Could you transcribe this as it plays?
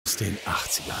den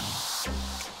 80ern.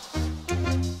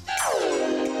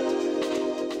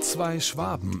 Zwei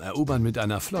Schwaben erobern mit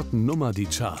einer flotten Nummer die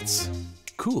Charts.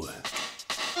 Cool.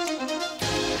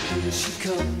 Here she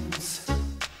comes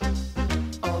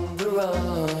on the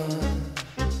run.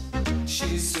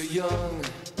 She's so young,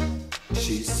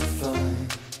 she's so fine.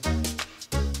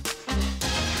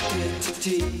 Here to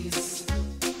tease,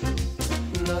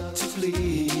 not to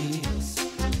please.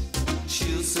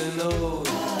 She'll say no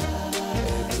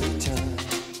every time.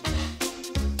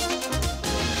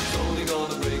 She's only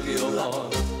gonna break your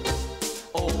heart.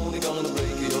 Only gonna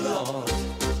break your heart.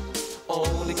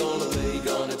 Only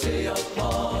gonna tear your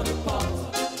heart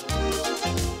apart.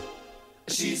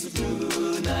 She's a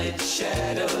blue night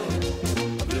shadow,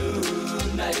 a blue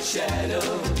night shadow,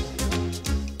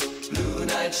 blue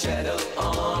night shadow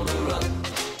on the run.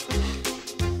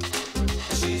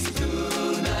 She's a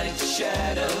blue night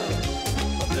shadow,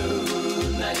 a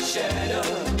blue night shadow.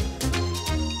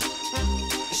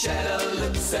 The shadow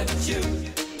looks at you.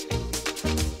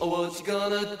 What you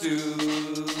gonna do?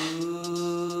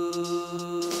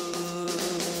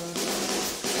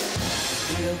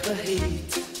 Feel the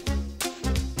heat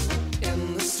in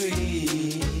the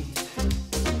street.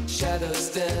 Shadows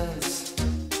dance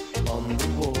on the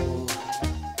wall.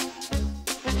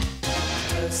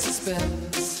 Her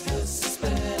suspense,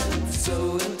 so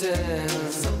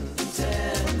intense,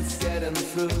 getting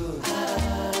through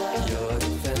your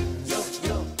defense.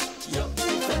 Your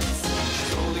defense.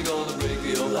 She's only gonna break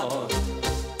your heart.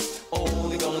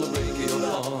 Only gonna break your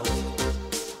heart.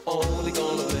 Only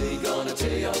gonna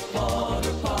tear your heart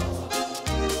apart.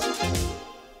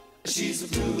 She's a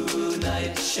blue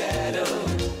night shadow,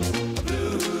 a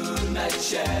blue night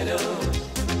shadow,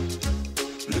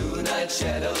 blue night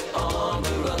shadow on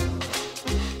the run.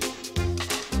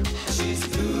 She's a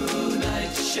blue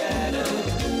night shadow,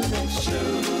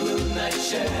 blue night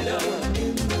shadow,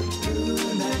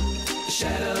 blue night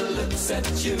shadow looks at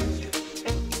you.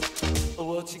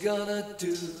 What you gonna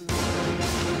do?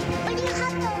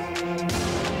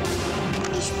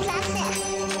 Ich platze.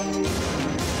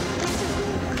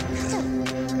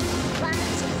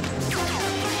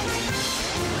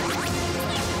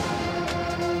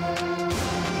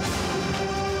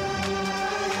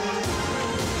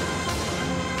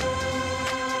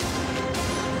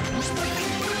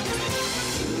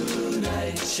 Blue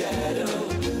night shadow,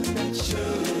 blue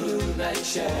night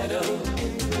shadow,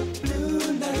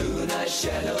 blue night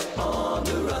shadow on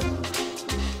the run.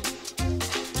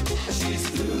 She's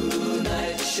blue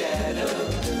night shadow,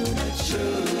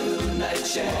 blue night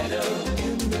shadow,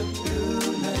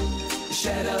 blue night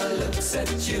shadow looks at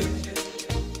you.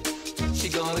 She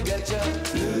gonna get you.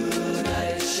 Blue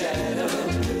night shadow,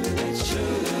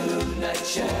 blue night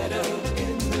shadow,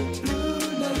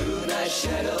 blue night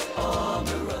shadow on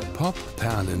the run.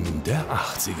 Popperlen der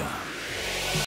 80er.